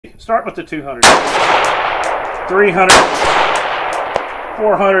Start with the 200. 300.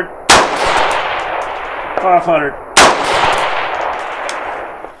 400. 500.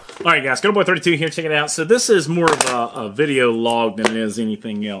 Alright guys, GoBoy32 here, check it out. So this is more of a video log than it is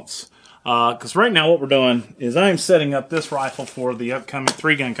anything else. Because right now what we're doing is I am setting up this rifle for the upcoming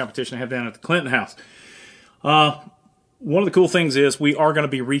 3-gun competition I have down at the Clinton House. One of the cool things is we are going to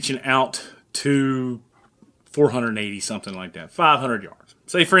be reaching out to 480, something like that, 500 yards.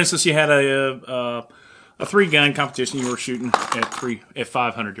 Say for instance you had a 3-gun competition, you were shooting at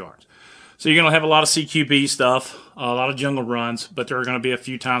 500 yards. So you're going to have a lot of CQB stuff, a lot of jungle runs, but there are going to be a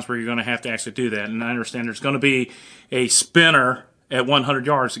few times where you're going to have to actually do that. And I understand there's going to be a spinner at 100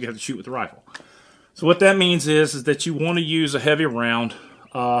 yards that you have to shoot with the rifle. So what that means is that you want to use a heavy round.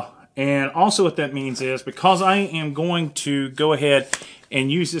 And also what that means is, because I am going to go ahead and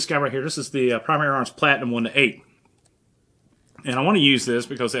use this guy right here. This is the Primary Arms Platinum 1-8. And I want to use this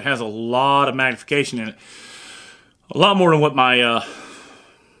because it has a lot of magnification in it. A lot more than what my,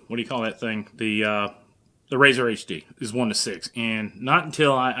 what do you call that thing? The Razor HD is 1-6. And not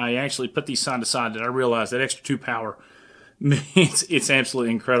until I actually put these side to side did I realize that extra 2 power means it's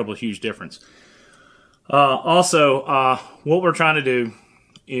absolutely incredible, huge difference. Also, what we're trying to do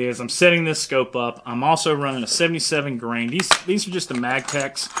is I'm setting this scope up. I'm also running a 77 grain. These are just the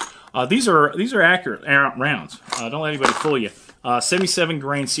Magtex. These are accurate rounds. Don't let anybody fool you. 77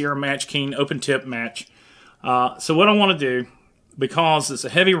 grain Sierra Match King open tip match. So what I want to do, because it's a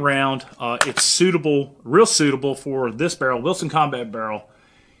heavy round, it's suitable, real suitable for this barrel, Wilson Combat Barrel,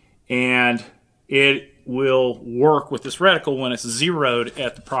 and it will work with this reticle when it's zeroed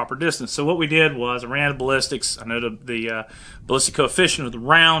at the proper distance. So what we did was I ran the ballistics. I know the ballistic coefficient of the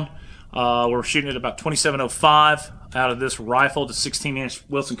round. We're shooting at about 2705 out of this rifle, the 16-inch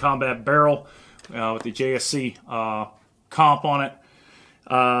Wilson Combat Barrel with the JSC comp on it.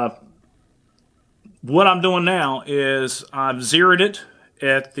 What I'm doing now is I've zeroed it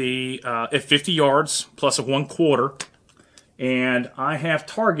at the at 50 yards plus a 1/4, and I have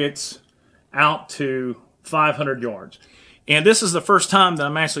targets out to 500 yards. And this is the first time that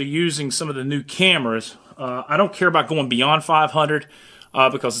I'm actually using some of the new cameras. I don't care about going beyond 500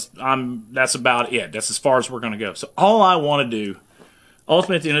 because that's about it. That's as far as we're going to go. So all I want to do,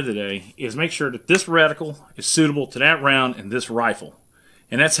 ultimately at the end of the day, is make sure that this reticle is suitable to that round and this rifle.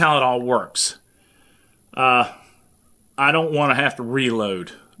 And that's how it all works. I don't want to have to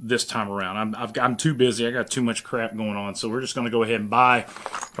reload this time around. I'm too busy. I got too much crap going on. So we're just going to go ahead and buy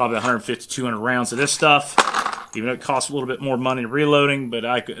probably 150, 200 rounds of this stuff. Even though it costs a little bit more money reloading, but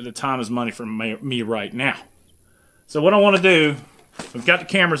the time is money for me right now. So what I want to do, we've got the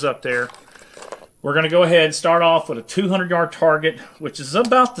cameras up there. We're going to go ahead and start off with a 200-yard target, which is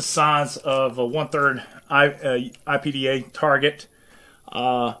about the size of a 1/3 IPDA target.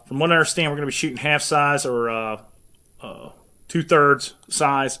 From what I understand, we're going to be shooting half size or 2/3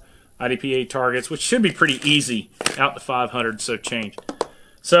 size IDPA targets, which should be pretty easy out to 500, so change.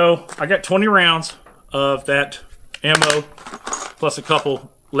 So I got 20 rounds of that ammo plus a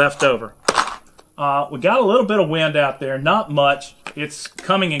couple left over. We got a little bit of wind out there, not much. It's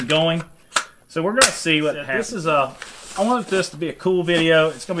coming and going. So we're going to see what happens. This is I wanted this to be a cool video.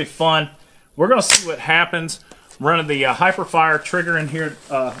 It's going to be fun. We're going to see what happens. I'm running the Hyperfire trigger in here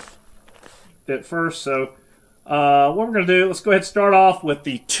at first. So what we're going to do, let's go ahead and start off with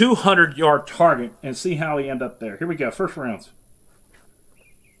the 200-yard target and see how we end up there. Here we go, first rounds.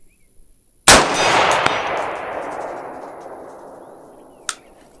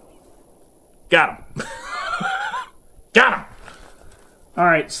 Got him. Got him. All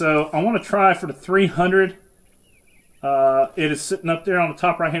right, so I want to try for the 300. It is sitting up there on the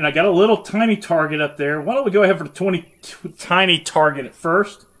top right hand. I got a little tiny target up there. Why don't we go ahead for the tiny target at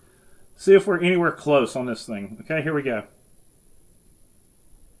first? See if we're anywhere close on this thing. Okay, here we go.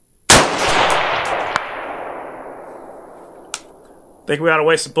 Think we ought to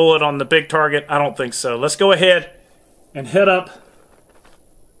waste a bullet on the big target? I don't think so. Let's go ahead and head up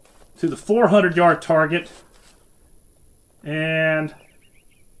to the 400-yard target. And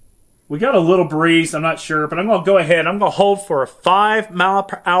we got a little breeze, I'm not sure, but I'm going to go ahead. I'm going to hold for a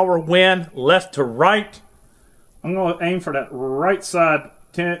 5-mile-per-hour wind left to right. I'm going to aim for that right side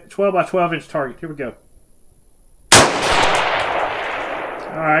 12 by 12 inch target. Here we go.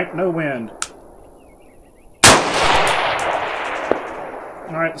 Alright, no wind.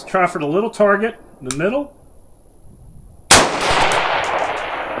 Alright, let's try for the little target in the middle.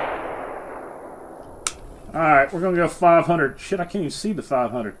 Alright, we're going to go 500. Shit, I can't even see the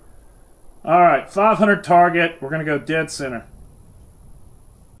 500. Alright, 500 target. We're going to go dead center.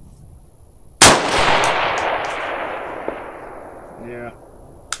 Yeah.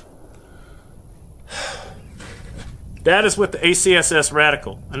 That is with the ACSS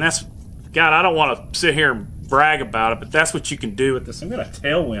reticle. And that's, God, I don't want to sit here and brag about it, but that's what you can do with this. I'm got a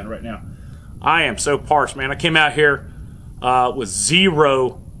tailwind right now. I am so parched, man. I came out here with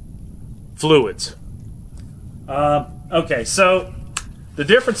 0 fluids. Okay, so the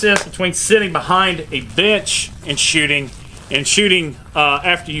difference is between sitting behind a bench and shooting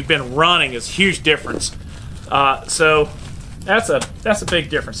after you've been running is a huge difference. So that's a big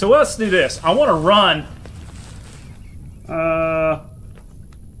difference. So let's do this. I want to run.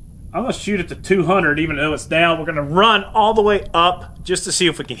 I'm going to shoot it to 200 even though it's down. We're going to run all the way up just to see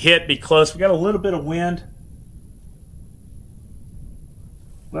if we can hit, be close. We got a little bit of wind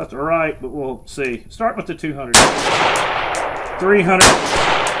left or right, but we'll see. Start with the 200. 300,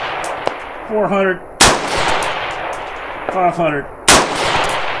 400, 500.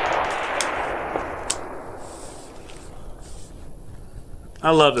 I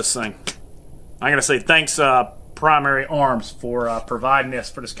love this thing. I'm going to say thanks, Primary Arms, for providing this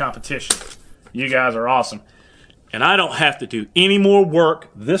for this competition. You guys are awesome. And I don't have to do any more work.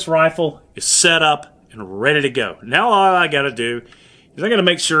 This rifle is set up and ready to go. Now all I got to do is I got to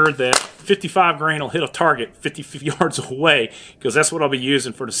make sure that 55 grain will hit a target 50 yards away, because that's what I'll be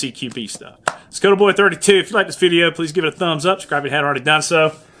using for the CQB stuff. Scota Boy 32, if you like this video, please give it a thumbs up. Subscribe if you haven't already done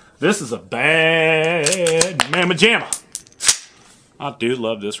so. This is a bad mamma jamma. I do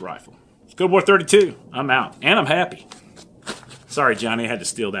love this rifle. Scota Boy 32, I'm out. And I'm happy. Sorry, Johnny, I had to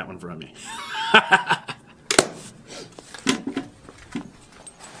steal that one from you.